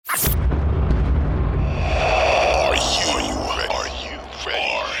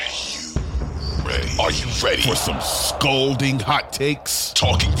Are you ready for some scalding hot takes?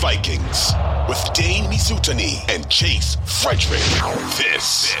 Talking Vikings with Dane Mizutani and Chase Frederick.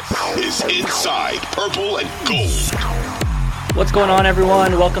 This is Inside Purple and Gold. What's going on,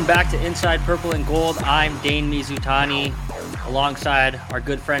 everyone? Welcome back to Inside Purple and Gold. I'm Dane Mizutani, alongside our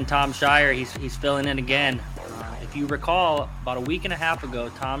good friend Tom Shire. He's filling in again. If you recall, about a week and a half ago,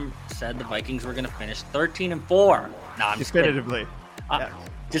 Tom said the Vikings were going to finish 13-4. No, I'm just definitively.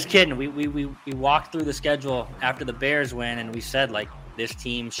 Just kidding. We walked through the schedule after the Bears win, and we said, like, this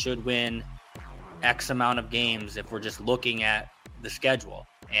team should win X amount of games if we're just looking at the schedule.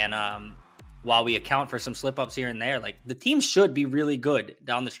 And while we account for some slip-ups here and there, like, the team should be really good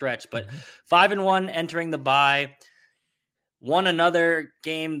down the stretch. But 5-1 entering the bye. Won another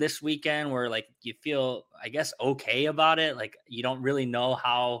game this weekend where, like, you feel, I guess, okay about it. Like, you don't really know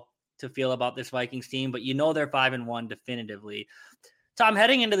how to feel about this Vikings team, but you know they're 5-1 definitively. Tom,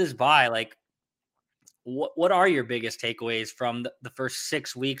 heading into this bye, like, what are your biggest takeaways from the first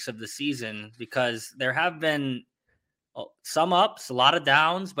 6 weeks of the season? Because there have been some ups, a lot of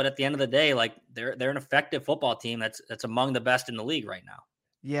downs, but at the end of the day, like, they're an effective football team that's among the best in the league right now.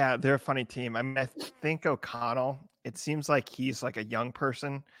 Yeah, they're a funny team. I mean, I think O'Connell, it seems like he's like a young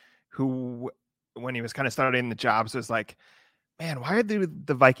person who, when he was kind of starting the jobs, was like, man, why do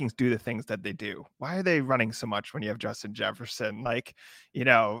the Vikings do the things that they do? Why are they running so much when you have Justin Jefferson? Like, you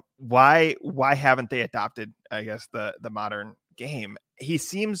know, why haven't they adopted, I guess, the modern game? He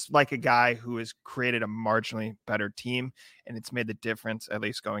seems like a guy who has created a marginally better team, and it's made the difference, at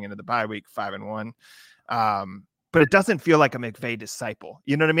least going into the bye week, 5-1. But it doesn't feel like a McVay disciple.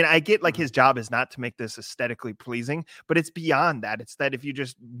 You know what I mean? I get, like, his job is not to make this aesthetically pleasing, but it's beyond that. It's that if you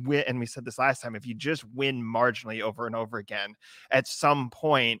just win, and we said this last time, if you just win marginally over and over again, at some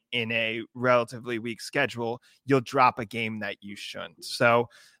point in a relatively weak schedule, you'll drop a game that you shouldn't. So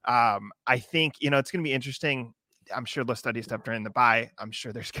I think, you know, it's going to be interesting. I'm sure they'll study stuff during the bye. I'm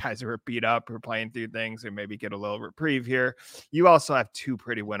sure there's guys who are beat up, who are playing through things, who maybe get a little reprieve here. You also have two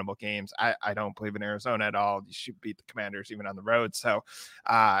pretty winnable games. I don't believe in Arizona at all. You should beat the Commanders even on the road. So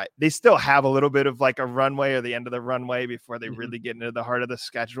they still have a little bit of like a runway or the end of the runway before they really get into the heart of the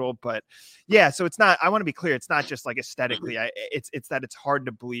schedule. But yeah, so it's not, I want to be clear, it's not just like aesthetically. It's that it's hard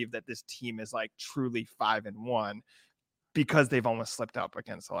to believe that this team is like truly 5-1 because they've almost slipped up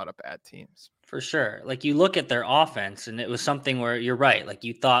against a lot of bad teams. For sure. Like, you look at their offense, and it was something where you're right. Like,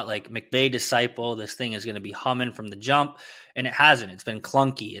 you thought, like, McVay disciple, this thing is going to be humming from the jump, and it hasn't. It's been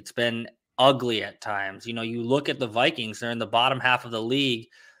clunky. It's been ugly at times. You know, you look at the Vikings, they're in the bottom half of the league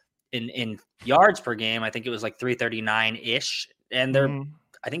in yards per game. I think it was like 339-ish, and they're,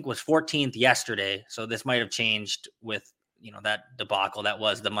 I think, was 14th yesterday. So this might have changed with, you know, that debacle that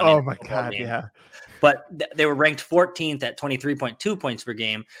was the Monday. Oh my God, game. Yeah. But they were ranked 14th at 23.2 points per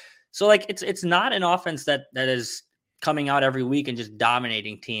game. So, like, it's not an offense that is coming out every week and just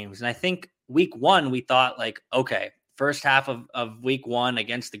dominating teams. And I think week one, we thought, like, okay, first half of week one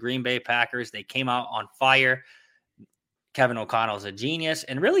against the Green Bay Packers, they came out on fire. Kevin O'Connell's a genius.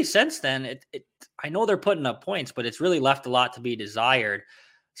 And really since then, I know they're putting up points, but it's really left a lot to be desired.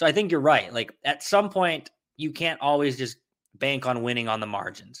 So I think you're right. Like, at some point, you can't always just bank on winning on the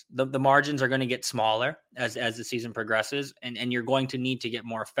margins. The margins are going to get smaller as the season progresses, and you're going to need to get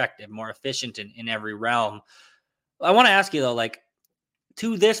more effective, more efficient in every realm. I want to ask you, though, like,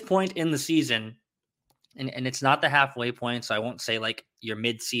 to this point in the season, and it's not the halfway point, so I won't say like your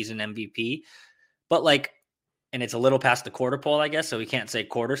mid-season MVP, but like, and it's a little past the quarter pole, I guess, so we can't say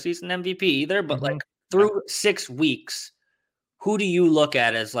quarter season MVP either, but like through 6 weeks, who do you look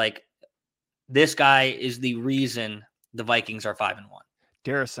at as like, this guy is the reason the Vikings are 5-1?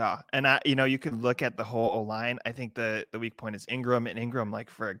 Darisaw. And you know, you could look at the whole O-line. I think the weak point is Ingram, and Ingram, like,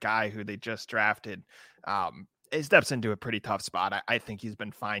 for a guy who they just drafted, he steps into a pretty tough spot. I think he's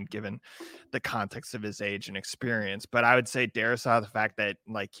been fine given the context of his age and experience. But I would say Darisaw, the fact that,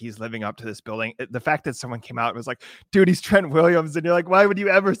 like, he's living up to this building, the fact that someone came out and was like, dude, he's Trent Williams. And you're like, why would you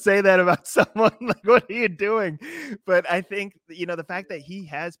ever say that about someone? Like, what are you doing? But I think, you know, the fact that he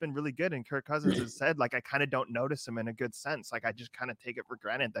has been really good, and Kirk Cousins has said, like, I kind of don't notice him in a good sense. Like, I just kind of take it for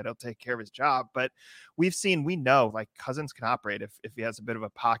granted that he'll take care of his job. But we know, like, Cousins can operate if he has a bit of a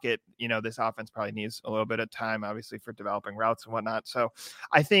pocket. You know, this offense probably needs a little bit of time, obviously, for developing routes and whatnot. So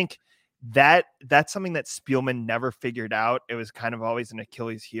I think that's something that Spielman never figured out. It was kind of always an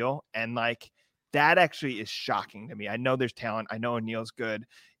Achilles heel. And, like, that actually is shocking to me. I know there's talent. I know O'Neal's good.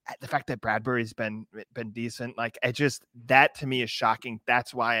 The fact that Bradbury's been decent, like, that to me is shocking.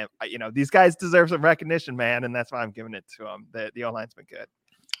 That's why these guys deserve some recognition, man. And that's why I'm giving it to them. The O-line's been good.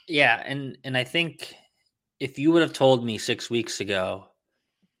 Yeah. And I think if you would have told me 6 weeks ago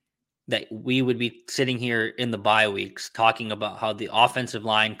that we would be sitting here in the bye weeks talking about how the offensive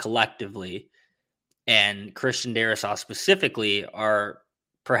line collectively and Christian Darrisaw specifically are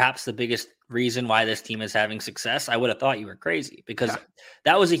perhaps the biggest reason why this team is having success, I would have thought you were crazy, because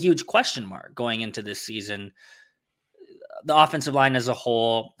that was a huge question mark going into this season. The offensive line as a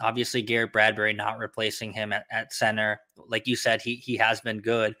whole, obviously Garrett Bradbury not replacing him at center. Like you said, he has been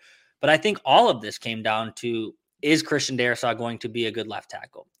good. But I think all of this came down to, is Christian Darrisaw going to be a good left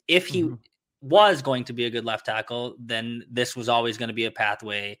tackle? If he was going to be a good left tackle, then this was always going to be a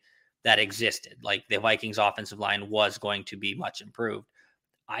pathway that existed. Like, the Vikings offensive line was going to be much improved.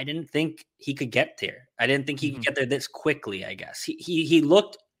 I didn't think he could get there. I didn't think he could get there this quickly, I guess. He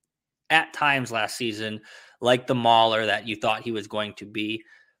looked at times last season like the mauler that you thought he was going to be.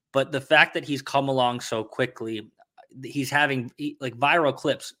 But the fact that he's come along so quickly, he's having like viral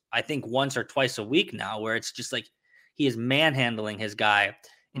clips, I think once or twice a week now, where it's just like he is manhandling his guy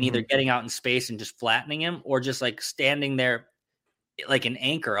and either getting out in space and just flattening him, or just like standing there like an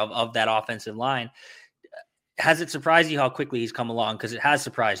anchor of that offensive line. Has it surprised you how quickly he's come along? Because it has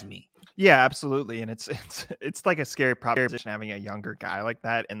surprised me. Yeah, absolutely. And it's like a scary proposition having a younger guy like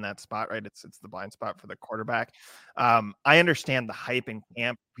that in that spot, right? It's the blind spot for the quarterback. I understand the hype in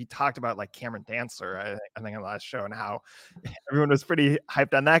camp. We talked about like Cameron Dantzler, I think on the last show, and how everyone was pretty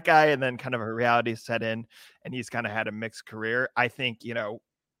hyped on that guy, and then kind of a reality set in, and he's kind of had a mixed career. I think,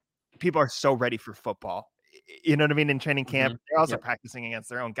 people are so ready for football. You know what I mean? In training camp, they're also practicing against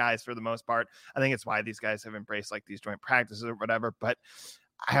their own guys for the most part. I think it's why these guys have embraced like these joint practices or whatever. But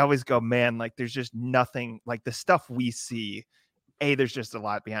I always go, man, like there's just nothing like the stuff we see. A, there's just a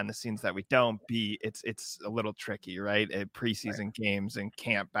lot behind the scenes that we don't. B, it's a little tricky, right? At preseason games and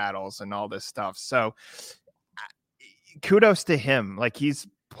camp battles and all this stuff. So kudos to him. Like, he's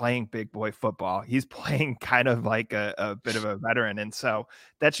playing big boy football. He's playing kind of like a bit of a veteran. And so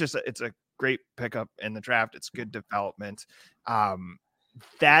that's just, it's a great pickup in the draft. It's good development.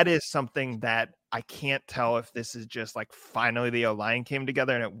 That is something that I can't tell if this is just like finally the O-line came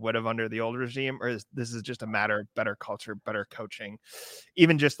together and it would have under the old regime, or this is just a matter of better culture, better coaching,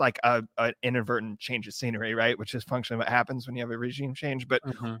 even just like an inadvertent change of scenery, right? Which is functionally what happens when you have a regime change. But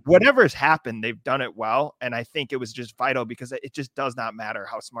whatever's happened, they've done it well. And I think it was just vital, because it just does not matter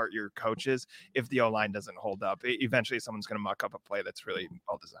how smart your coach is. If the O-line doesn't hold up, eventually someone's going to muck up a play that's really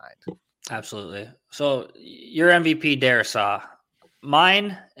well designed. Absolutely. So your MVP, Darrisaw.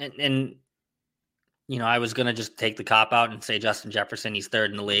 Mine, and I was going to just take the cop out and say Justin Jefferson. He's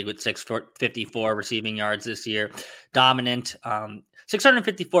third in the league with 654 receiving yards this year. Dominant,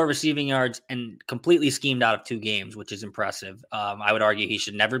 654 receiving yards, and completely schemed out of 2 games, which is impressive. I would argue he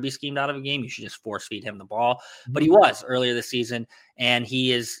should never be schemed out of a game. You should just force feed him the ball. But he was earlier this season, and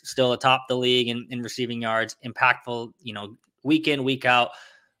he is still atop the league in receiving yards, impactful, week in, week out.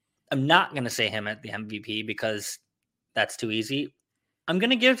 I'm not going to say him at the MVP because that's too easy. I'm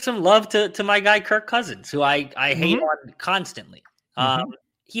going to give some love to my guy, Kirk Cousins, who I hate on constantly.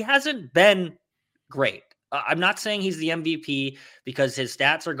 He hasn't been great. I'm not saying he's the MVP because his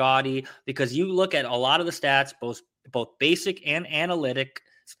stats are gaudy, because you look at a lot of the stats, both basic and analytic.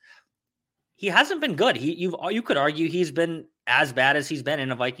 He hasn't been good. You could argue he's been as bad as he's been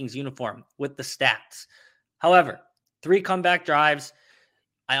in a Vikings uniform with the stats. However, 3 comeback drives.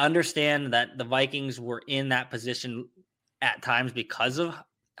 I understand that the Vikings were in that position at times because of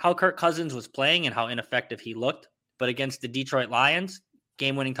how Kirk Cousins was playing and how ineffective he looked. But against the Detroit Lions,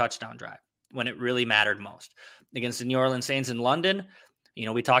 game-winning touchdown drive when it really mattered most. Against the New Orleans Saints in London,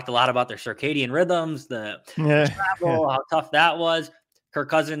 we talked a lot about their circadian rhythms, the travel, how tough that was. Kirk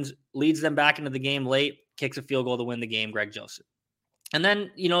Cousins leads them back into the game late, kicks a field goal to win the game, Greg Joseph. And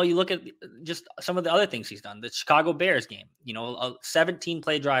then, you look at just some of the other things he's done. The Chicago Bears game, a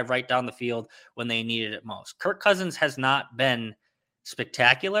 17-play drive right down the field when they needed it most. Kirk Cousins has not been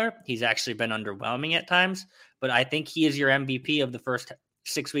spectacular. He's actually been underwhelming at times. But I think he is your MVP of the first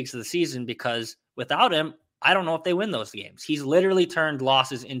 6 weeks of the season, because without him, I don't know if they win those games. He's literally turned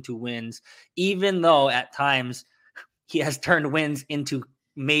losses into wins, even though at times he has turned wins into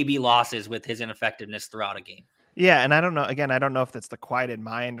maybe losses with his ineffectiveness throughout a game. Yeah, and I don't know. Again, I don't know if that's the quieted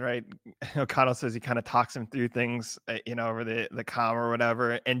mind, right? O'Connell says he kind of talks him through things, over the comm or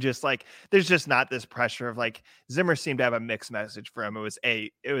whatever, and just like there's just not this pressure of like Zimmer seemed to have a mixed message for him. It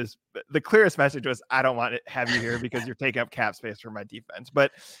was the clearest message was, I don't want to have you here because you're taking up cap space for my defense.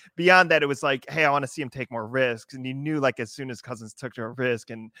 But beyond that, it was like, hey, I want to see him take more risks, and you knew like as soon as Cousins took a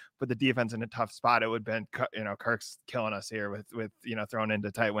risk and put the defense in a tough spot, it would have been Kirk's killing us here with throwing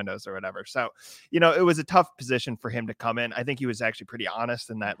into tight windows or whatever. So it was a tough position position for him to come in. I think he was actually pretty honest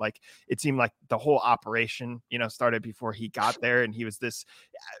in that, like, it seemed like the whole operation, started before he got there, and he was this,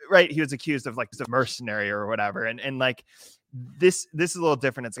 right. He was accused of like a mercenary or whatever. And like, this is a little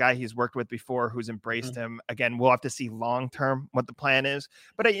different. It's a guy he's worked with before who's embraced him. Again, we'll have to see long term what the plan is.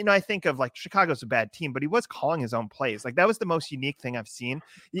 But I think of like Chicago's a bad team, but he was calling his own plays. Like, that was the most unique thing I've seen.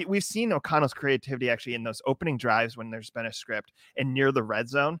 We've seen O'Connell's creativity actually in those opening drives when there's been a script and near the red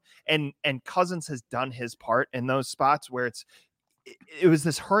zone. And Cousins has done his part in those spots where it was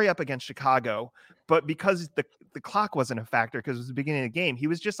this hurry up against Chicago, but because the clock wasn't a factor because it was the beginning of the game, he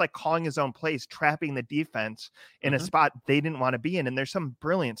was just like calling his own plays, trapping the defense in a spot they didn't want to be in. And there's some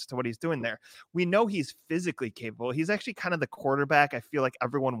brilliance to what he's doing there. We know he's physically capable. He's actually kind of the quarterback I feel like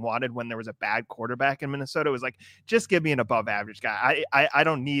everyone wanted when there was a bad quarterback in Minnesota. It was like, just give me an above average guy. I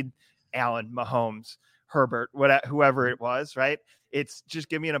don't need Allen, Mahomes, Herbert, whoever it was, right? It's just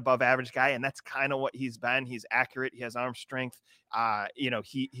give me an above average guy. And that's kind of what he's been. He's accurate. He has arm strength.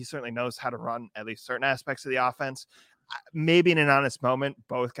 He certainly knows how to run at least certain aspects of the offense. Maybe in an honest moment,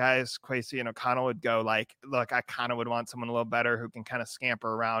 both guys, Kwesi and O'Connell, would go like, look, I kind of would want someone a little better who can kind of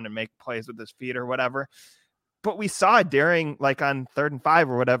scamper around and make plays with his feet or whatever. But we saw during, like, on 3rd and 5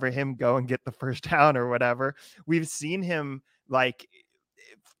 or whatever, him go and get the first down or whatever. We've seen him like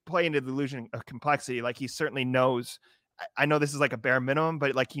play into the illusion of complexity. Like, he certainly knows. I know this is like a bare minimum,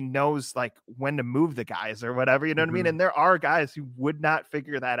 but like, he knows like when to move the guys or whatever, you know what I mean? And there are guys who would not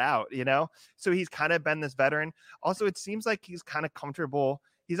figure that out, So he's kind of been this veteran. Also, it seems like he's kind of comfortable.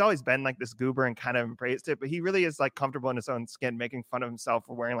 He's always been like this goober and kind of embraced it, but he really is like comfortable in his own skin, making fun of himself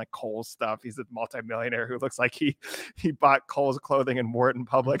for wearing like Kohl's stuff. He's a multimillionaire who looks like he bought Kohl's clothing and wore it in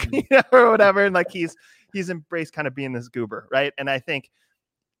public, or whatever. And like, he's embraced kind of being this goober, right? And I think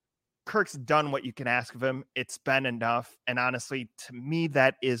Kirk's done what you can ask of him. It's been enough. And honestly, to me,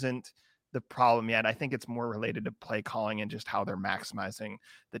 that isn't the problem yet. I think it's more related to play calling and just how they're maximizing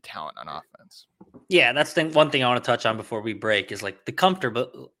the talent on offense. Yeah, that's one thing I want to touch on before we break is like the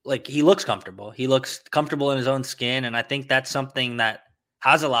comfortable, like he looks comfortable. He looks comfortable in his own skin. And I think that's something that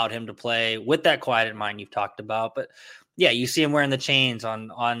has allowed him to play with that quiet in mind you've talked about. But yeah, you see him wearing the chains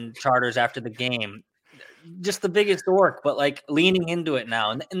on charters after the game. Just the biggest dork, but like leaning into it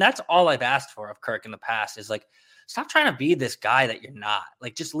now. And that's all I've asked for of Kirk in the past is like, stop trying to be this guy that you're not.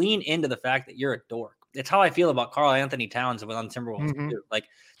 Like, just lean into the fact that you're a dork. It's how I feel about Karl Anthony Towns on Timberwolves. Too. Like,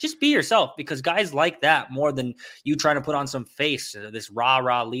 just be yourself, because guys like that more than you trying to put on some face, this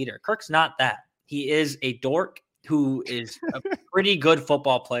rah leader. Kirk's not that. He is a dork who is a pretty good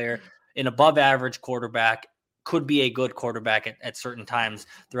football player, an above average quarterback, could be a good quarterback at certain times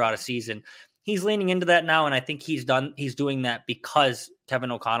throughout a season. He's leaning into that now, and I think he's doing that because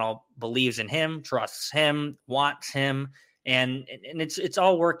Kevin O'Connell believes in him, trusts him, wants him, and it's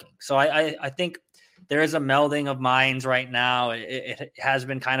all working. So I think there is a melding of minds right now. It has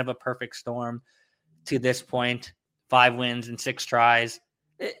been kind of a perfect storm to this point. 5 wins and 6 tries.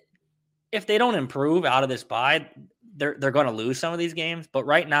 If they don't improve out of this bye, they're going to lose some of these games. But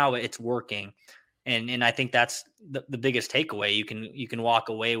right now, it's working. And I think that's the biggest takeaway you can walk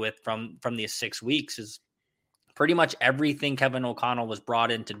away with from these 6 weeks is pretty much everything Kevin O'Connell was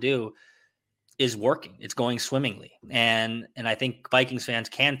brought in to do is working. It's going swimmingly. And I think Vikings fans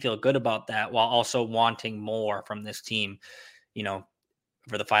can feel good about that while also wanting more from this team,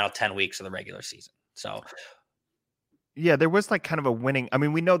 for the final 10 weeks of the regular season. So yeah, there was like kind of a winning. I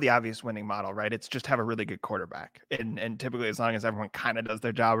mean, we know the obvious winning model, right? It's just have a really good quarterback. And typically, as long as everyone kind of does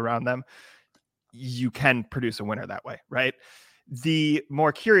their job around them, you can produce a winner that way, right? The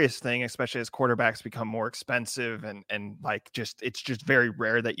more curious thing, especially as quarterbacks become more expensive and like it's just very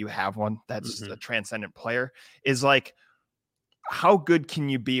rare that you have one that's a transcendent player, is like, how good can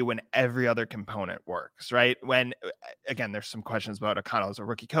you be when every other component works, right? When, again, there's some questions about O'Connell as a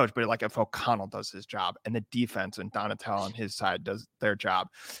rookie coach, but like if O'Connell does his job and the defense and Donatel on his side does their job,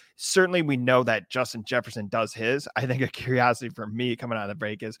 certainly we know that Justin Jefferson does his. I think a curiosity for me coming out of the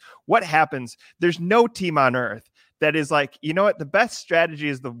break is what happens. There's no team on earth that is like, you know what, the best strategy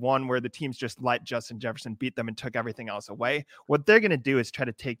is the one where the teams just let Justin Jefferson beat them and took everything else away. What they're going to do is try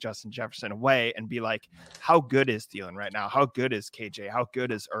to take Justin Jefferson away and be like, how good is Thielen right now? How good is KJ? How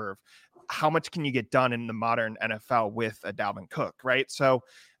good is Irv? How much can you get done in the modern NFL with a Dalvin Cook, right? So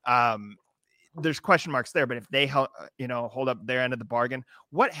there's question marks there, but if they hold up their end of the bargain,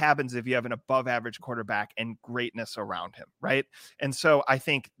 what happens if you have an above average quarterback and greatness around him, right? And so I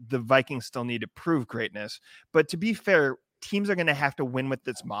think the Vikings still need to prove greatness, but to be fair, teams are going to have to win with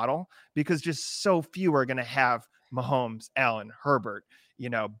this model because just so few are going to have Mahomes, Allen, Herbert,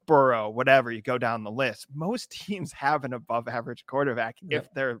 Burrow, whatever, you go down the list. Most teams have an above average quarterback if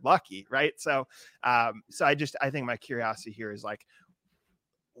they're lucky, right? So, I think my curiosity here is like,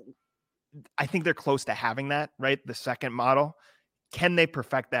 I think they're close to having that, right? The second model. Can they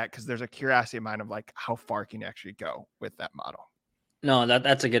perfect that? Because there's a curiosity of mine of like, how far can you actually go with that model? No,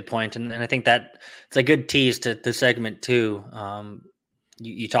 that's a good point. And I think that it's a good tease to segment 2.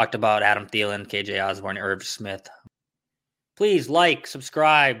 You talked about Adam Thielen, KJ Osborne, Irv Smith. Please like,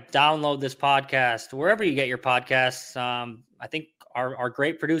 subscribe, download this podcast, wherever you get your podcasts. I think our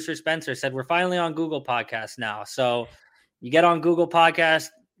great producer, Spencer, said we're finally on Google Podcasts now. So you get on Google Podcasts,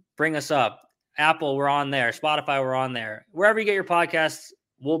 bring us up. Apple, we're on there. Spotify, we're on there. Wherever you get your podcasts,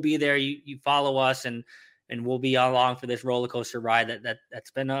 we'll be there. You follow us, and we'll be along for this roller coaster ride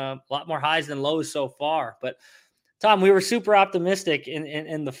that's been a lot more highs than lows so far. But Tom, we were super optimistic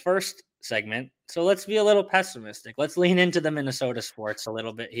in the first segment, so let's be a little pessimistic. Let's lean into the Minnesota sports a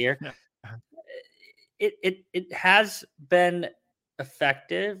little bit here. Yeah. It has been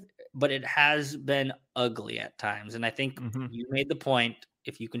effective, but it has been ugly at times. And I think you made the point,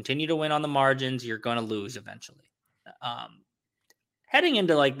 if you continue to win on the margins, you're going to lose eventually. Heading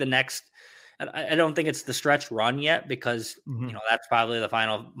into like the next, I don't think it's the stretch run yet, because that's probably the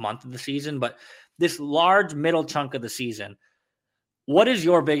final month of the season, but this large middle chunk of the season, what is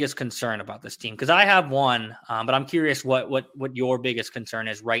your biggest concern about this team? Because I have one, but I'm curious what your biggest concern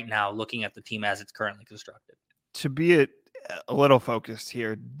is right now, looking at the team as it's currently constructed. To be a little focused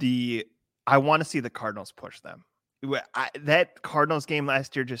here, I want to see the Cardinals push them. That Cardinals game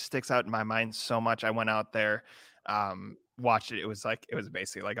last year just sticks out in my mind so much. I went out there, watched it. It was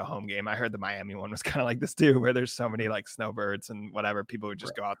basically like a home game. I heard the Miami one was kind of like this too, where there's so many like snowbirds and whatever. People would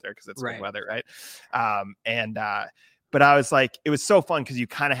just go out there because it's good weather, right? But I was like, it was so fun because you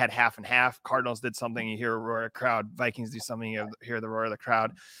kind of had half and half. Cardinals did something, you hear a roar of the crowd. Vikings do something, you hear the roar of the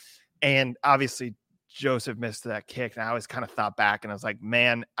crowd. And obviously Joseph missed that kick. And I always kind of thought back and I was like,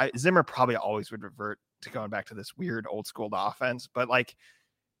 man, Zimmer probably always would revert to going back to this weird old school offense. But like,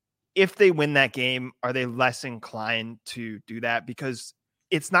 if they win that game, are they less inclined to do that? Because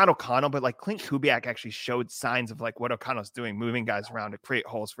it's not O'Connell, but like Clint Kubiak actually showed signs of like what O'Connell's doing, moving guys around to create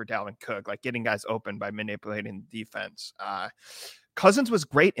holes for Dalvin Cook, like getting guys open by manipulating the defense. Cousins was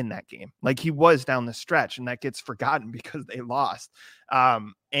great in that game. Like he was down the stretch, and that gets forgotten because they lost.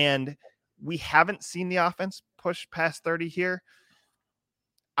 And we haven't seen the offense push past 30 here.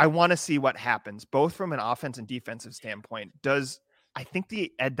 I want to see what happens, both from an offense and defensive standpoint. I think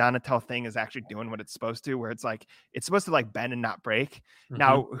the Ed Donatel thing is actually doing what it's supposed to, where it's like, it's supposed to like bend and not break.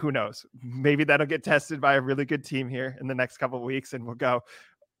 Now, who knows? Maybe that'll get tested by a really good team here in the next couple of weeks. And we'll go,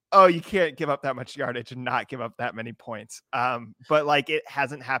 oh, you can't give up that much yardage and not give up that many points. But like, it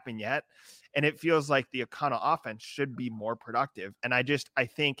hasn't happened yet. And it feels like the O'Connell offense should be more productive. And I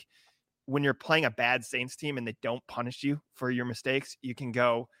think when you're playing a bad Saints team and they don't punish you for your mistakes, you can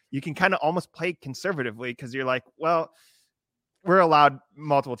kind of almost play conservatively, because you're like, well, we're allowed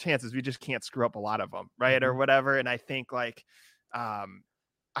multiple chances. We just can't screw up a lot of them. Right. Or whatever. And I think like, I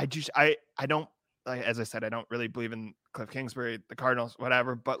don't, like, as I said, I don't really believe in Cliff Kingsbury, the Cardinals,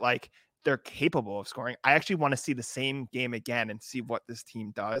 whatever, but like they're capable of scoring. I actually want to see the same game again and see what this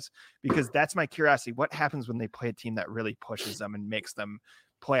team does, because that's my curiosity. What happens when they play a team that really pushes them and makes them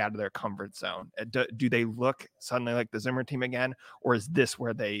play out of their comfort zone? Do they look suddenly like the Zimmer team again? Or is this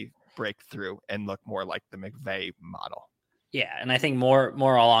where they break through and look more like the McVay model? Yeah, and I think more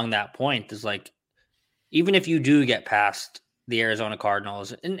along that point is like, even if you do get past the Arizona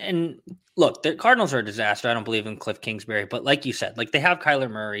Cardinals, and look, the Cardinals are a disaster. I don't believe in Cliff Kingsbury, but like you said, like they have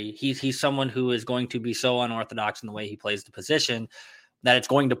Kyler Murray. He's someone who is going to be so unorthodox in the way he plays the position that it's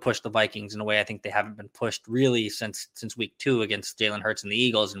going to push the Vikings in a way I think they haven't been pushed really since week 2 against Jalen Hurts and the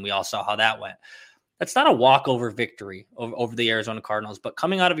Eagles, and we all saw how that went. That's not a walkover victory over the Arizona Cardinals, but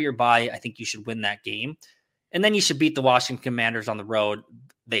coming out of your bye, I think you should win that game. And then you should beat the Washington Commanders on the road.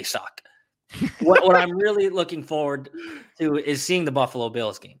 They suck. What I'm really looking forward to is seeing the Buffalo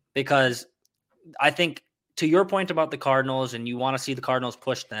Bills game, because I think, to your point about the Cardinals, and you want to see the Cardinals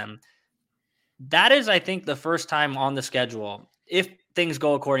push them, that is, I think, the first time on the schedule, if things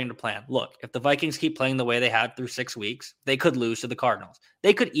go according to plan. Look, if the Vikings keep playing the way they had through 6 weeks, they could lose to the Cardinals.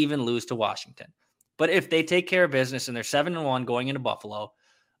 They could even lose to Washington. But if they take care of business and they're 7-1 going into Buffalo,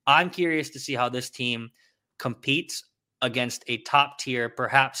 I'm curious to see how this team competes against a top tier,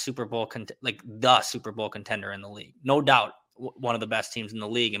 perhaps Super Bowl, the Super Bowl contender in the league. No doubt one of the best teams in the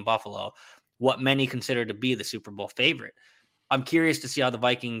league in Buffalo, what many consider to be the Super Bowl favorite. I'm curious to see how the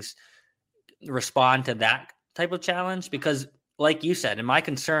Vikings respond to that type of challenge, because like you said, and my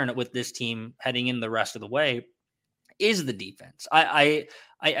concern with this team heading in the rest of the way is the defense. I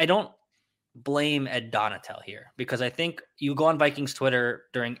don't blame Ed Donatel here, because I think you go on Vikings Twitter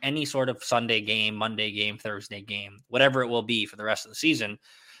during any sort of Sunday game, Monday game, Thursday game, whatever it will be for the rest of the season,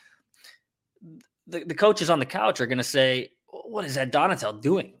 the coaches on the couch are going to say, what is Ed Donatel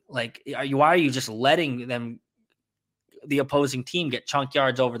doing? Like, why are you just letting the opposing team get chunk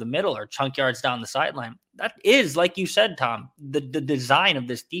yards over the middle or chunk yards down the sideline? That is, like you said, Tom, the design of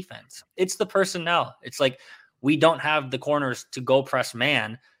this defense. It's the personnel. It's like, we don't have the corners to go press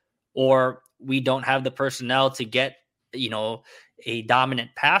man, or we don't have the personnel to get, a dominant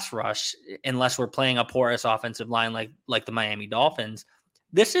pass rush unless we're playing a porous offensive line like the Miami Dolphins.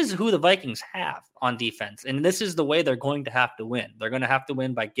 This is who the Vikings have on defense, and this is the way they're going to have to win. They're going to have to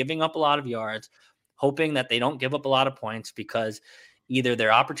win by giving up a lot of yards, hoping that they don't give up a lot of points, because either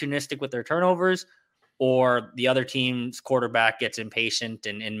they're opportunistic with their turnovers or the other team's quarterback gets impatient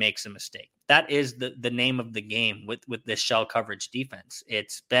and makes a mistake. That is the name of the game with this shell coverage defense.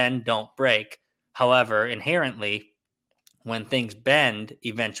 It's bend, don't break. However, inherently, when things bend,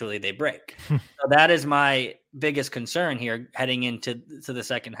 eventually they break. So that is my biggest concern here heading into the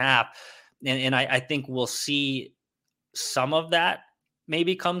second half. And I think we'll see some of that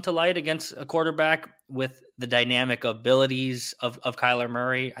maybe come to light against a quarterback with the dynamic abilities of Kyler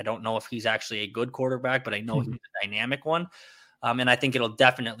Murray. I don't know if he's actually a good quarterback, but I know he's a dynamic one. And I think it'll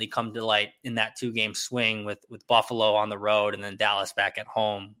definitely come to light in that 2-game swing with Buffalo on the road and then Dallas back at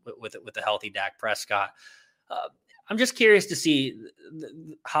home with a healthy Dak Prescott. I'm just curious to see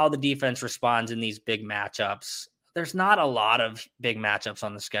how the defense responds in these big matchups. There's not a lot of big matchups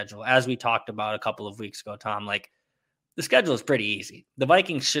on the schedule, as we talked about a couple of weeks ago, Tom. Like, the schedule is pretty easy. The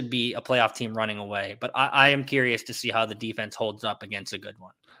Vikings should be a playoff team running away, but I am curious to see how the defense holds up against a good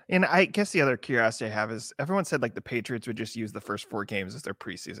one. And I guess the other curiosity I have is, everyone said like the Patriots would just use the first 4 games as their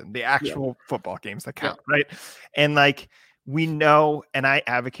preseason, the actual football games that count, right? And like, we know, and I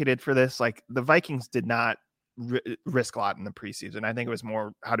advocated for this, like the Vikings did not risk a lot in the preseason. I think it was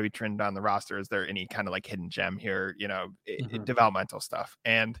more, how do we trend down the roster? Is there any kind of like hidden gem here, developmental stuff?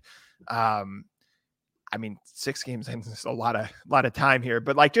 And I mean, 6 games in is a lot of time here,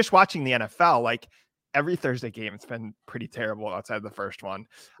 but like, just watching the NFL, like every Thursday game, it's been pretty terrible outside of the first one.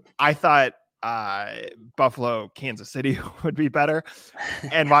 I thought Buffalo, Kansas City would be better.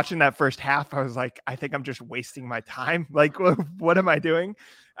 And watching that first half, I was like, I think I'm just wasting my time. Like, what am I doing?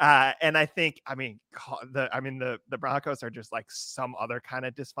 And I think, the Broncos are just like some other kind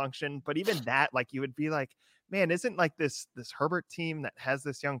of dysfunction, but even that, like, you would be like, man, isn't like this Herbert team that has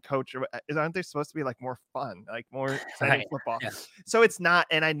this young coach, aren't they supposed to be like more fun, like more exciting football? Yeah. So it's not.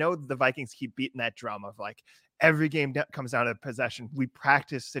 And I know the Vikings keep beating that drum of like, every game comes down to possession. We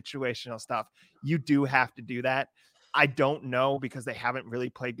practice situational stuff. You do have to do that. I don't know, because they haven't really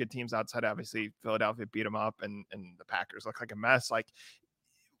played good teams outside. Obviously, Philadelphia beat them up, and the Packers look like a mess. Like,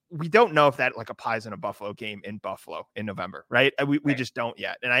 we don't know if that like applies in a Buffalo game in Buffalo in November, right? We just don't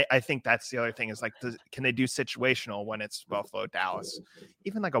yet. And I think that's the other thing is like, can they do situational when it's Buffalo, Dallas,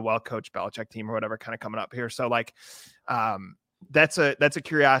 even like a well-coached Belichick team or whatever kind of coming up here. So like, that's a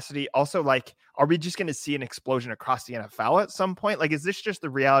curiosity. Also, like, are we just going to see an explosion across the NFL at some point? Like, is this just the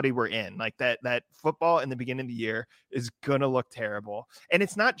reality we're in? Like that football in the beginning of the year is going to look terrible. And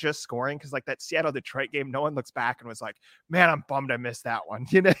it's not just scoring, because like that Seattle Detroit game, no one looks back and was like, man, I'm bummed I missed that one.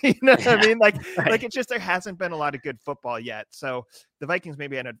 You know what I mean? Like, like it's just, there hasn't been a lot of good football yet. So the Vikings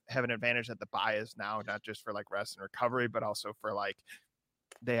maybe have an advantage that the bye is now, not just for like rest and recovery, but also for like,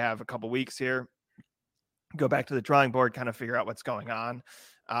 they have a couple weeks here, go back to the drawing board, kind of figure out what's going on.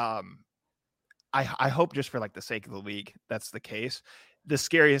 I hope, just for like the sake of the league, that's the case. The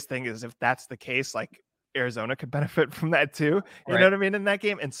scariest thing is if that's the case, like Arizona could benefit from that too. You know what I mean? In that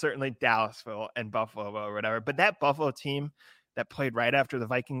game, and certainly Dallasville and Buffalo or whatever. But that Buffalo team that played right after the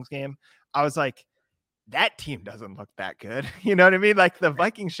Vikings game, I was like, that team doesn't look that good. You know what I mean? Like, the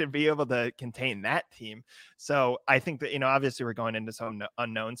Vikings should be able to contain that team. So I think that, obviously we're going into some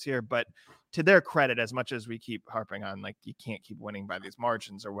unknowns here, but to their credit, as much as we keep harping on, like, you can't keep winning by these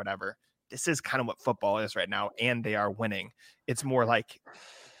margins or whatever, this is kind of what football is right now. And they are winning. It's more like,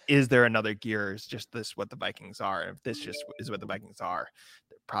 is there another gear? Is just this what the Vikings are? And if this just is what the Vikings are,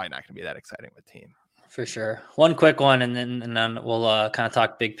 they're probably not going to be that exciting of a team. For sure. One quick one, and then we'll kind of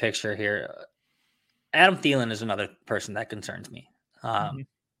talk big picture here. Adam Thielen is another person that concerns me.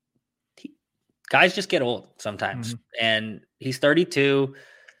 Guys just get old sometimes, and he's 32.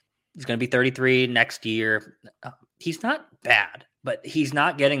 He's going to be 33 next year. He's not bad, but he's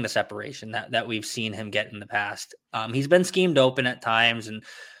not getting the separation that we've seen him get in the past. He's been schemed open at times, and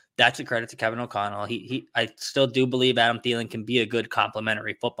that's a credit to Kevin O'Connell. I still do believe Adam Thielen can be a good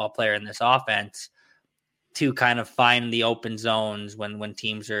complementary football player in this offense. to kind of find the open zones when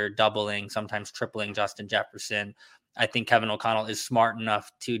teams are doubling, sometimes tripling Justin Jefferson. I think Kevin O'Connell is smart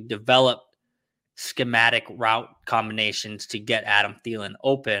enough to develop schematic route combinations to get Adam Thielen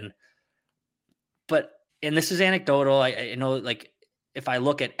open. But, and this is anecdotal, I know, like, if I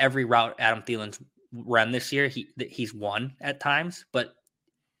look at every route Adam Thielen's run this year, he's won at times. But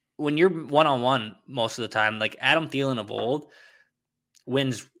when you're one-on-one most of the time, like Adam Thielen of old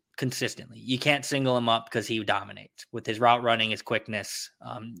wins consistently. You can't single him up because he dominates with his route running, his quickness,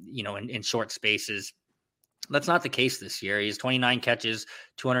 in short spaces. That's not the case this year. He has 29 catches,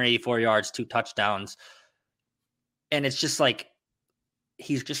 284 yards, 2 touchdowns. And it's just like,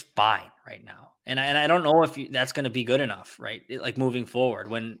 he's just fine right now. And I don't know if that's going to be good enough, right? Like moving forward,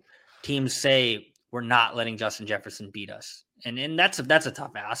 when teams say we're not letting Justin Jefferson beat us. And that's a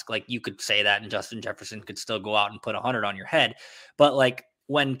tough ask. Like, you could say that and Justin Jefferson could still go out and put 100 on your head. But like,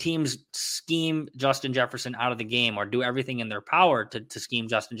 when teams scheme Justin Jefferson out of the game or do everything in their power to scheme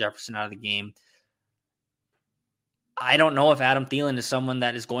Justin Jefferson out of the game, I don't know if Adam Thielen is someone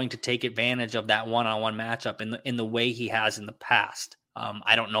that is going to take advantage of that one-on-one matchup in the way he has in the past.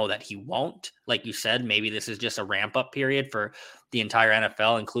 I don't know that he won't. Like you said, maybe this is just a ramp-up period for the entire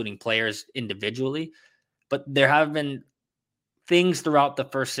NFL, including players individually. But there have been things throughout the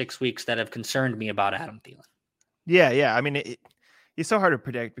first 6 weeks that have concerned me about Adam Thielen. Yeah. I mean, he's so hard to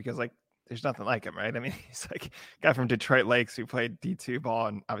predict because, like, there's nothing like him, right? I mean, he's like a guy from Detroit Lakes who played D2 ball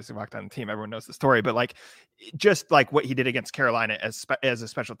and obviously walked on the team. Everyone knows the story, but like, just like what he did against Carolina as a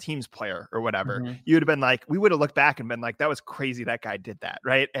special teams player or whatever, you would have been like, we would have looked back and been like, that was crazy. That guy did that.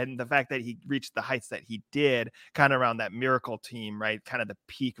 Right. And the fact that he reached the heights that he did kind of around that miracle team, right? Kind of the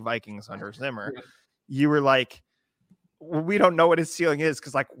peak Vikings under Zimmer. You were like, well, we don't know what his ceiling is.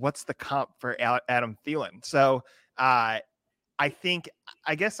 Cause like, what's the comp for Adam Thielen? So,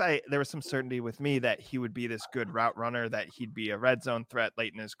 I guess there was some certainty with me that he would be this good route runner, that he'd be a red zone threat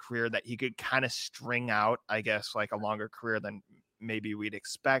late in his career, that he could kind of string out, I guess, like a longer career than maybe we'd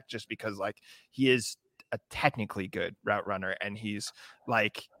expect, just because like he is a technically good route runner and he's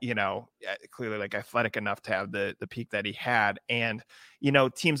like, clearly like athletic enough to have the peak that he had. And,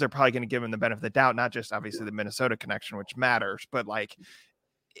 teams are probably going to give him the benefit of the doubt, not just obviously the Minnesota connection, which matters, but like,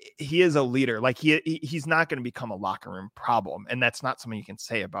 he is a leader. Like he's not going to become a locker room problem. And that's not something you can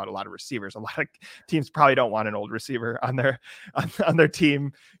say about a lot of receivers. A lot of teams probably don't want an old receiver on their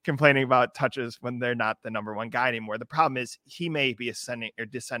team complaining about touches when they're not the number one guy anymore. The problem is he may be ascending or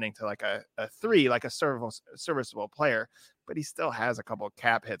descending to like a 3, like a serviceable player, but he still has a couple of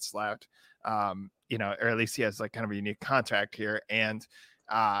cap hits left. Or at least he has like kind of a unique contract here. And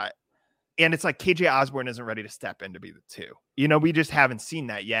it's like KJ Osborne isn't ready to step in to be the 2. We just haven't seen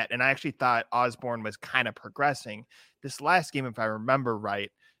that yet. And I actually thought Osborne was kind of progressing. This last game, if I remember right,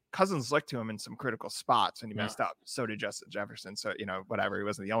 Cousins looked to him in some critical spots and he messed up. So did Justin Jefferson. So, whatever, he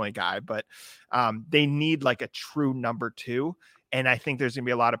wasn't the only guy, but they need like a true number 2. And I think there's going to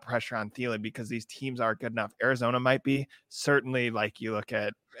be a lot of pressure on Thielen because these teams are good enough. Arizona might be, certainly, like you look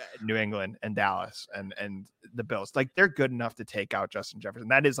at New England and Dallas and the Bills, like they're good enough to take out Justin Jefferson.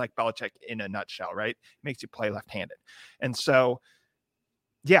 That is like Belichick in a nutshell, right? Makes you play left-handed. And so,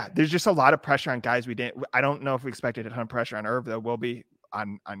 yeah, there's just a lot of pressure on guys I don't know if we expected a ton of pressure on Irv, though. Will be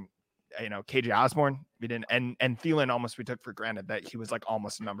on KJ Osborne. We didn't, and Thielen almost we took for granted that he was like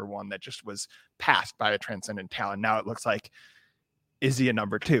almost number 1 that just was passed by a transcendent talent. Now it looks like, is he a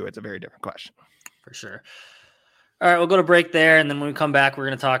number 2? It's a very different question. For sure. All right, we'll go to break there. And then when we come back, we're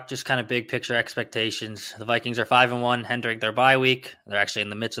going to talk just kind of big picture expectations. The Vikings are 5-1 entering their bye week. They're actually in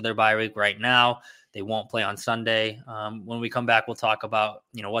the midst of their bye week right now. They won't play on Sunday. When we come back, we'll talk about,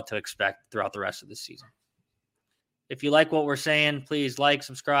 what to expect throughout the rest of the season. If you like what we're saying, please like,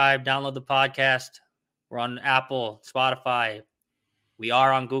 subscribe, download the podcast. We're on Apple, Spotify. We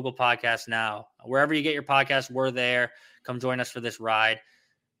are on Google Podcasts now. Wherever you get your podcasts, we're there. Come join us for this ride.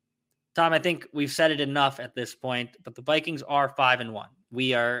 Tom, I think we've said it enough at this point, but the Vikings are 5-1.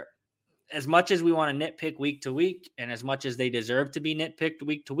 We are, as much as we want to nitpick week to week, and as much as they deserve to be nitpicked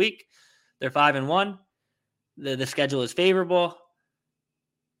week to week, they're 5-1. The schedule is favorable.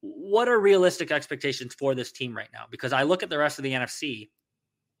 What are realistic expectations for this team right now? Because I look at the rest of the NFC,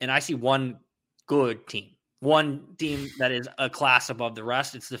 and I see one good team. One team that is a class above the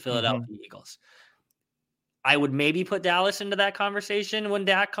rest. It's the Philadelphia Eagles. I would maybe put Dallas into that conversation when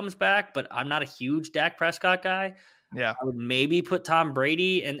Dak comes back, but I'm not a huge Dak Prescott guy. Yeah. I would maybe put Tom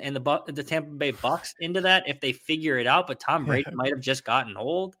Brady and the Tampa Bay Bucks into that if they figure it out, but Tom Brady might have just gotten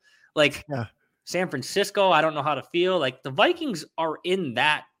old. Like San Francisco, I don't know how to feel. Like the Vikings are in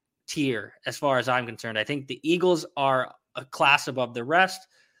that tier as far as I'm concerned. I think the Eagles are a class above the rest.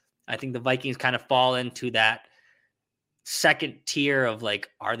 I think the Vikings kind of fall into that second tier of like,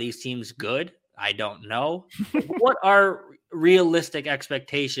 are these teams good? I don't know. What are realistic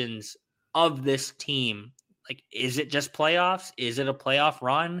expectations of this team? Like, is it just playoffs? Is it a playoff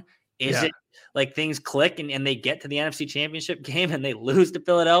run? Is it like things click and they get to the NFC Championship game and they lose to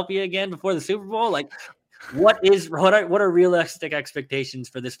Philadelphia again before the Super Bowl? Like, what are realistic expectations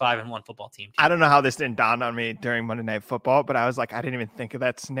for this 5-1 football team? I don't know how this didn't dawn on me during Monday Night Football, but I was like, I didn't even think of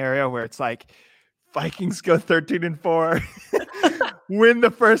that scenario where it's like Vikings go 13-4, win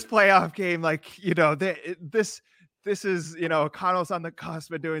the first playoff game. Like, this is, O'Connell's on the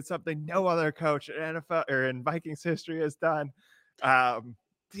cusp of doing something no other coach in NFL or in Vikings history has done.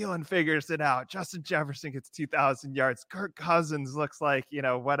 Thielen figures it out. Justin Jefferson gets 2,000 yards. Kirk Cousins looks like,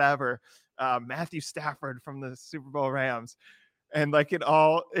 whatever. Matthew Stafford from the Super Bowl Rams. And like and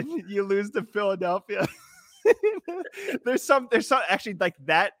you lose to Philadelphia. there's some actually like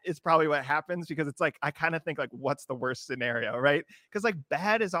that is probably what happens, because it's like I kind of think like what's the worst scenario, right? Because like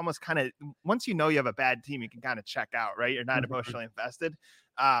bad is almost kind of, once you have a bad team, you can kind of check out, right? You're not emotionally invested.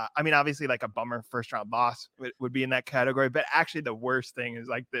 I mean, obviously like a bummer first round loss would be in that category, but actually the worst thing is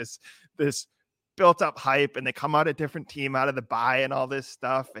like this built up hype, and they come out a different team out of the bye and all this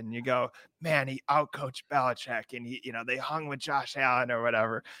stuff, and you go, man, he outcoached Belichick, and they hung with Josh Allen or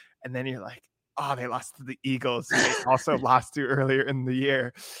whatever, and then you're like, oh, they lost to the Eagles. They also lost to earlier in the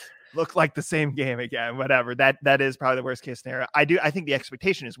year. Look like the same game again, whatever. That is probably the worst case scenario. I think the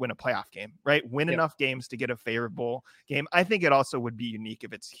expectation is win a playoff game, right? Win enough games to get a favorable game. I think it also would be unique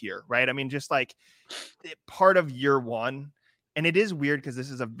if it's here, right? I mean, just like part of year one, and it is weird because this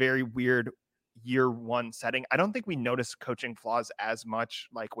is a very weird year one setting. I don't think we notice coaching flaws as much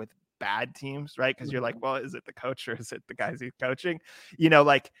like with bad teams, right? Because you're like, well, is it the coach or is it the guys he's coaching?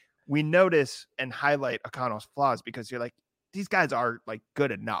 Like we notice and highlight O'Connell's flaws because you're like, these guys are like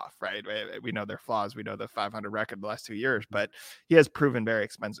good enough, right? We know their flaws. We know the 500 record the last 2 years, but he has proven very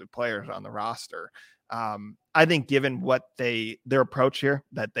expensive players on the roster. I think given what their approach here,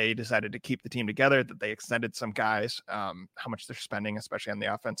 that they decided to keep the team together, that they extended some guys, how much they're spending, especially on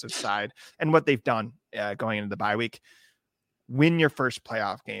the offensive side, and what they've done going into the bye week, win your first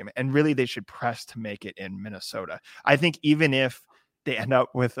playoff game. And really they should press to make it in Minnesota. I think even if they end up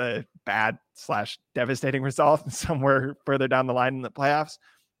with a bad / devastating result somewhere further down the line in the playoffs,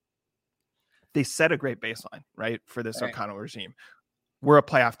 they set a great baseline, right? For this O'Connell regime. We're a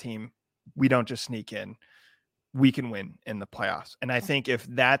playoff team. We don't just sneak in. We can win in the playoffs. And I think if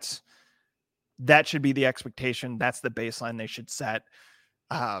that should be the expectation, that's the baseline they should set.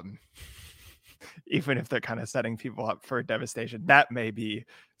 Even if they're kind of setting people up for devastation, that may be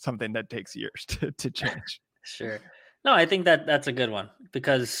something that takes years to change. Sure. No, I think that's a good one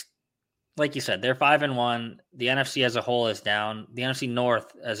because, like you said, they're 5-1. The NFC as a whole is down. The NFC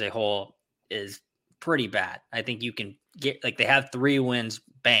North as a whole is pretty bad. I think you can get they have 3 wins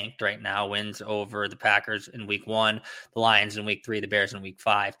banked right now. Wins over the Packers in week 1, the Lions in week 3, the Bears in week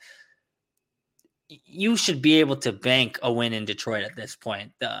 5. You should be able to bank a win in Detroit at this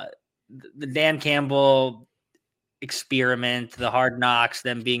point. The Dan Campbell experiment, the hard knocks,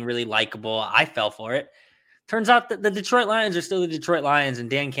 them being really likable, I fell for it. Turns out that the Detroit Lions are still the Detroit Lions, and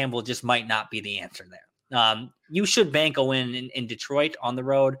Dan Campbell just might not be the answer there. You should bank a win in Detroit on the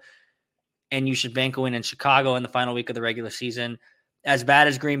road, and you should bank a win in Chicago in the final week of the regular season. As bad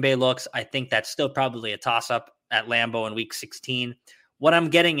as Green Bay looks, I think that's still probably a toss-up at Lambeau in week 16. What I'm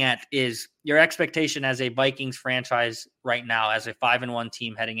getting at is your expectation as a Vikings franchise right now, as a 5-1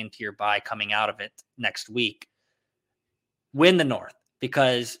 team heading into your bye, coming out of it next week, win the North.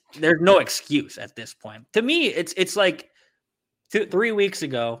 Because there's no excuse at this point. To me, it's like 3 weeks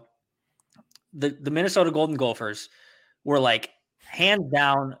ago, the Minnesota Golden Gophers were like, hands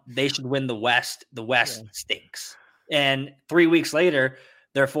down, they should win the West. The West stinks. And 3 weeks later,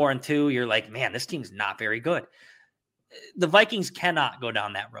 they're 4-2. You're like, man, this team's not very good. The Vikings cannot go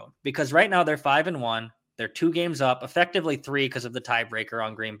down that road because right now they're 5-1. They're 2 games up, effectively 3 because of the tiebreaker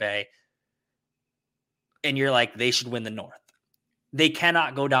on Green Bay. And you're like, they should win the North. They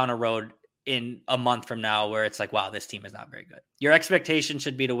cannot go down a road in a month from now where it's like, wow, this team is not very good. Your expectation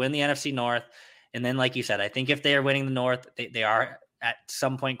should be to win the NFC North. And then, like you said, I think if they are winning the North, they are at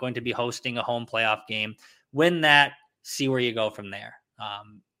some point going to be hosting a home playoff game. Win that, see where you go from there.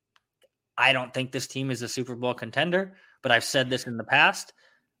 I don't think this team is a Super Bowl contender, but I've said this in the past.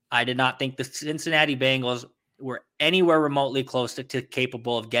 I did not think the Cincinnati Bengals were anywhere remotely close to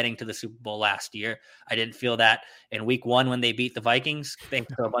capable of getting to the Super Bowl last year. I didn't feel that in week 1 when they beat the Vikings,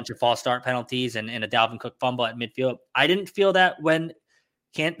 thanks to a bunch of false start penalties and a Dalvin Cook fumble at midfield. I didn't feel that when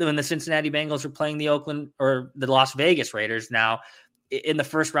the Cincinnati Bengals were playing the Oakland or the Las Vegas Raiders now in the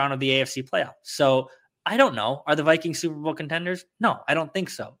first round of the AFC playoffs. So I don't know. Are the Vikings Super Bowl contenders? No, I don't think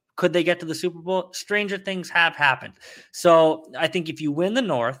so. Could they get to the Super Bowl? Stranger things have happened. So I think if you win the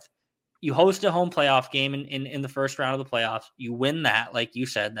North, you host a home playoff game in the first round of the playoffs, you win that, like you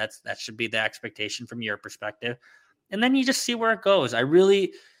said, that should be the expectation from your perspective. And then you just see where it goes.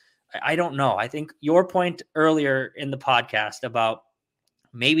 I don't know. I think your point earlier in the podcast about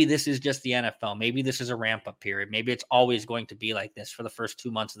maybe this is just the NFL. Maybe this is a ramp-up period. Maybe it's always going to be like this for the first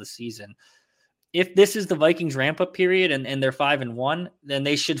 2 months of the season. If this is the Vikings ramp-up period and they're 5-1, then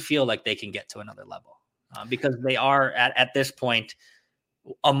they should feel like they can get to another level because they are at this point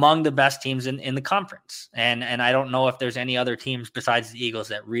among the best teams in the conference. And I don't know if there's any other teams besides the Eagles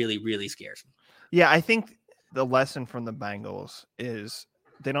that really, really scares me. Yeah, I think the lesson from the Bengals is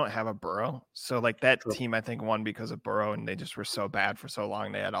they don't have a Burrow. So like that team, I think, won because of Burrow, and they just were so bad for so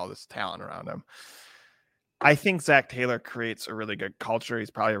long. They had all this talent around them. I think Zach Taylor creates a really good culture. He's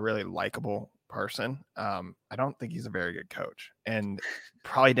probably a really likable person. I don't think he's a very good coach, and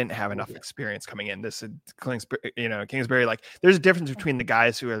probably didn't have enough experience coming in. This is Kingsbury. Like, there's a difference between the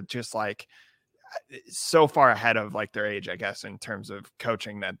guys who are just like so far ahead of like their age, I guess, in terms of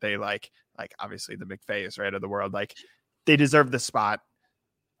coaching that they like obviously the McVays, right, of the world. Like, they deserve the spot.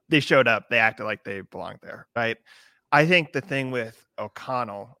 They showed up. They acted like they belonged there, right? I think the thing with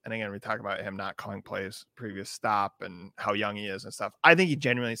O'Connell, and again, we talk about him not calling plays previous stop and how young he is and stuff. I think he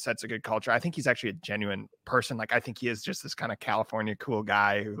genuinely sets a good culture. I think he's actually a genuine person. Like, I think he is just this kind of California cool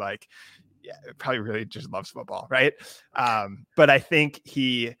guy who probably really just loves football, right? But I think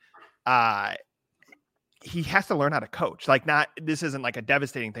he has to learn how to coach. Like, this isn't like a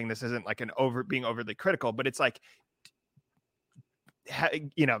devastating thing. This isn't like being overly critical, but it's like,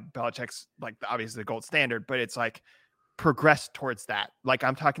 Belichick's like obviously the gold standard, but it's like progress towards that. Like,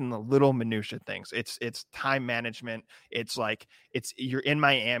 I'm talking the little minutia things. It's time management. It's like, you're in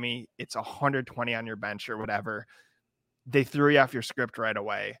Miami. It's 120 on your bench or whatever. They threw you off your script right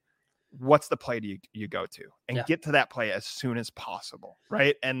away. What's the play do you go to and get to that play as soon as possible.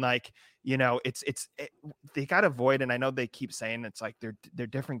 Right. And like, they got to avoid, and I know they keep saying it's like they're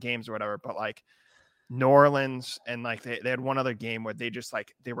different games or whatever, but like New Orleans and like they had one other game where they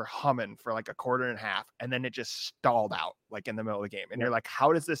were humming for like a quarter and a half, and then it just stalled out like in the middle of the game. And you're like,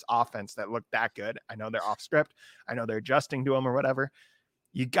 how does this offense that looked that good? I know they're off script. I know they're adjusting to them or whatever.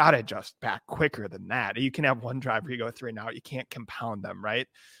 You got to adjust back quicker than that. You can have one drive where you go 3 and out. You can't compound them, right?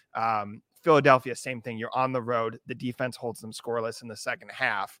 Philadelphia, same thing. You're on the road. The defense holds them scoreless in the second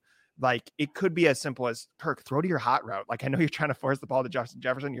half. Like, it could be as simple as, Kirk, throw to your hot route. Like, I know you're trying to force the ball to Justin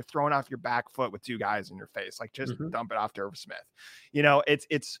Jefferson. You're throwing off your back foot with 2 guys in your face. Like, just dump it off to Irv Smith.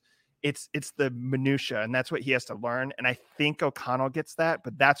 It's the minutia, and that's what he has to learn. And I think O'Connell gets that,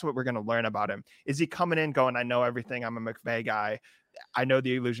 but that's what we're going to learn about him. Is he coming in going, I know everything. I'm a McVay guy. I know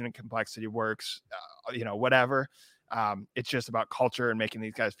the illusion and complexity works, whatever. It's just about culture and making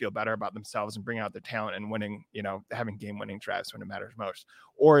these guys feel better about themselves and bringing out their talent and winning, having game-winning drives when it matters most.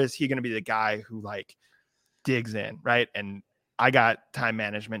 Or is he going to be the guy who like digs in, right? And I got time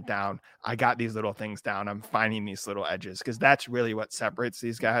management down. I got these little things down. I'm finding these little edges, because that's really what separates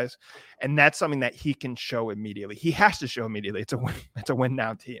these guys. And that's something that he can show immediately. He has to show immediately. It's a win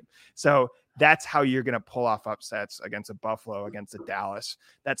now team. So that's how you're going to pull off upsets against a Buffalo, against a Dallas.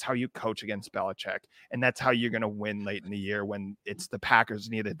 That's how you coach against Belichick. And that's how you're going to win late in the year when it's the Packers.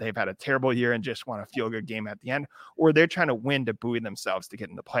 Neither they've had a terrible year and just want a feel good game at the end, or they're trying to win to buoy themselves to get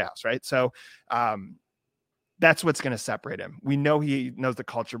in the playoffs. Right. So, that's what's going to separate him. We know he knows the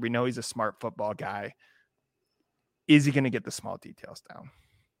culture. We know he's a smart football guy. Is he going to get the small details down?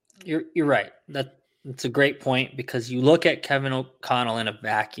 You're right. That's a great point, because you look at Kevin O'Connell in a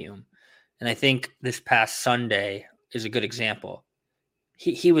vacuum, and I think this past Sunday is a good example.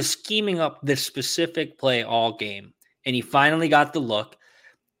 He was scheming up this specific play all game, and he finally got the look.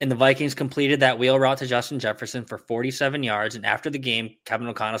 And the Vikings completed that wheel route to Justin Jefferson for 47 yards. And after the game, Kevin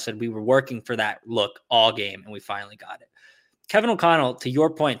O'Connell said, we were working for that look all game, and we finally got it. Kevin O'Connell, to your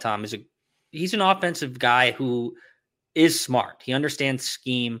point, Tom, he's an offensive guy who is smart. He understands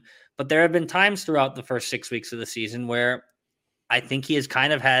scheme. But there have been times throughout the first 6 weeks of the season where I think he has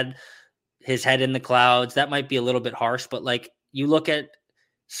kind of had his head in the clouds. That might be a little bit harsh, but like, you look at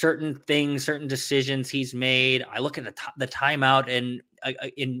certain things, certain decisions he's made. I look at the timeout in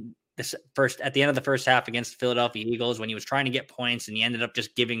this at the end of the first half against the Philadelphia Eagles, when he was trying to get points and he ended up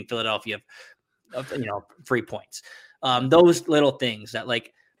just giving Philadelphia free points. Those little things that,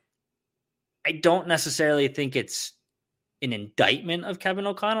 like, I don't necessarily think it's an indictment of Kevin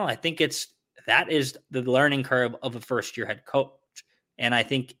O'Connell. I think that is the learning curve of a first-year head coach. And I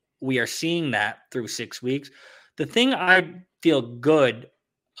think we are seeing that through 6 weeks. The thing I feel good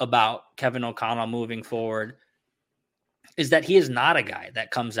about Kevin O'Connell moving forward is that he is not a guy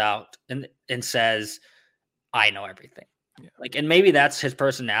that comes out and says, I know everything. Yeah. Like, and maybe that's his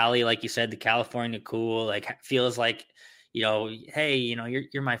personality. Like you said, the California cool, like feels like, hey,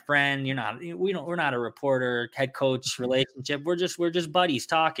 you're my friend. We're not a reporter, head coach relationship. We're just buddies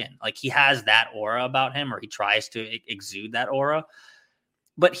talking. Like, he has that aura about him, or he tries to exude that aura,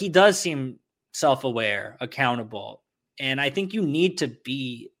 but he does seem self-aware, accountable. And I think you need to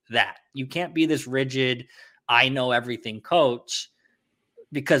be that. You can't be this rigid, I know everything coach,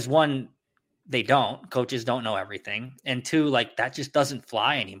 because one, coaches don't know everything. And two, like, that just doesn't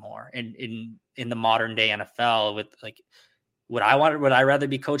fly anymore in the modern day NFL. With like, would I rather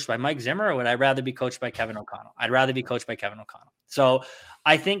be coached by Mike Zimmer, or would I rather be coached by Kevin O'Connell? I'd rather be coached by Kevin O'Connell. So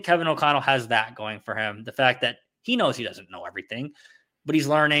I think Kevin O'Connell has that going for him. The fact that he knows he doesn't know everything, but he's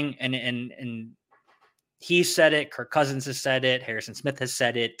learning, and he said it. Kirk Cousins has said it. Harrison Smith has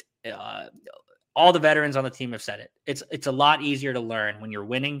said it. All the veterans on the team have said it. It's a lot easier to learn when you're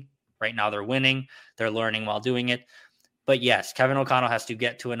winning. Right now they're winning. They're learning while doing it. But yes, Kevin O'Connell has to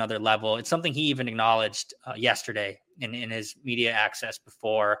get to another level. It's something he even acknowledged yesterday in his media access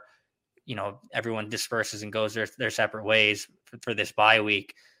before, everyone disperses and goes their separate ways for this bye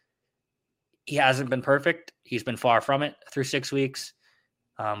week. He hasn't been perfect. He's been far from it through 6 weeks.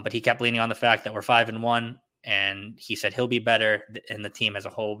 But he kept leaning on the fact that we're 5-1, and he said he'll be better and the team as a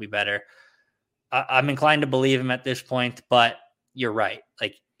whole will be better. I'm inclined to believe him at this point, but you're right.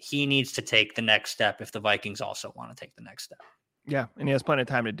 Like, he needs to take the next step if the Vikings also want to take the next step. Yeah, and he has plenty of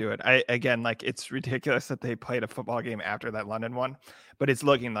time to do it. It's ridiculous that they played a football game after that London one, but it's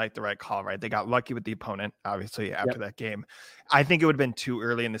looking like the right call, right? They got lucky with the opponent, obviously, after that game. I think it would have been too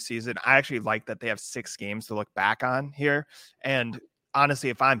early in the season. I actually like that they have 6 games to look back on here. And honestly,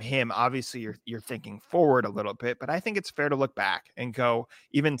 if I'm him, obviously you're thinking forward a little bit, but I think it's fair to look back and go,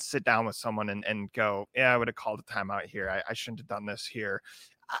 even sit down with someone and go, yeah, I would have called a timeout here. I shouldn't have done this here.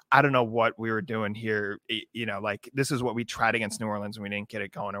 I don't know what we were doing here. Like, this is what we tried against New Orleans and we didn't get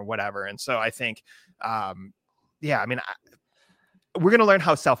it going or whatever. And so I think, we're going to learn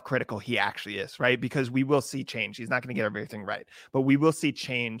how self-critical he actually is, right? Because we will see change. He's not going to get everything right, but we will see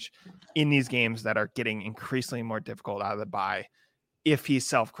change in these games that are getting increasingly more difficult out of the bye if he's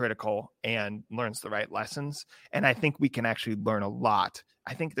self-critical and learns the right lessons. And I think we can actually learn a lot.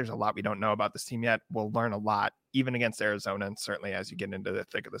 I think there's a lot we don't know about this team yet. We'll learn a lot, even against Arizona, and certainly as you get into the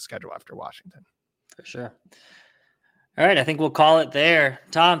thick of the schedule after Washington. For sure. All right, I think we'll call it there.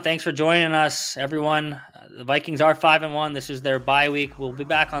 Tom, thanks for joining us, everyone. The Vikings are 5-1. This is their bye week. We'll be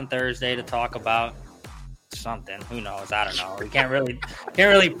back on Thursday to talk about something. Who knows? I don't know. We can't really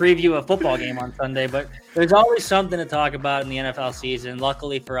preview a football game on Sunday, but there's always something to talk about in the NFL season.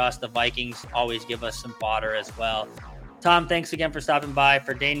 Luckily for us, the Vikings always give us some fodder as well. Tom, thanks again for stopping by.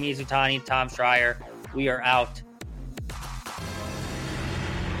 For Dane Mizutani, Tom Schreier, we are out.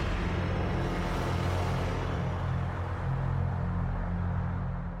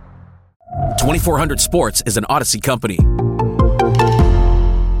 2400 Sports is an Odyssey company.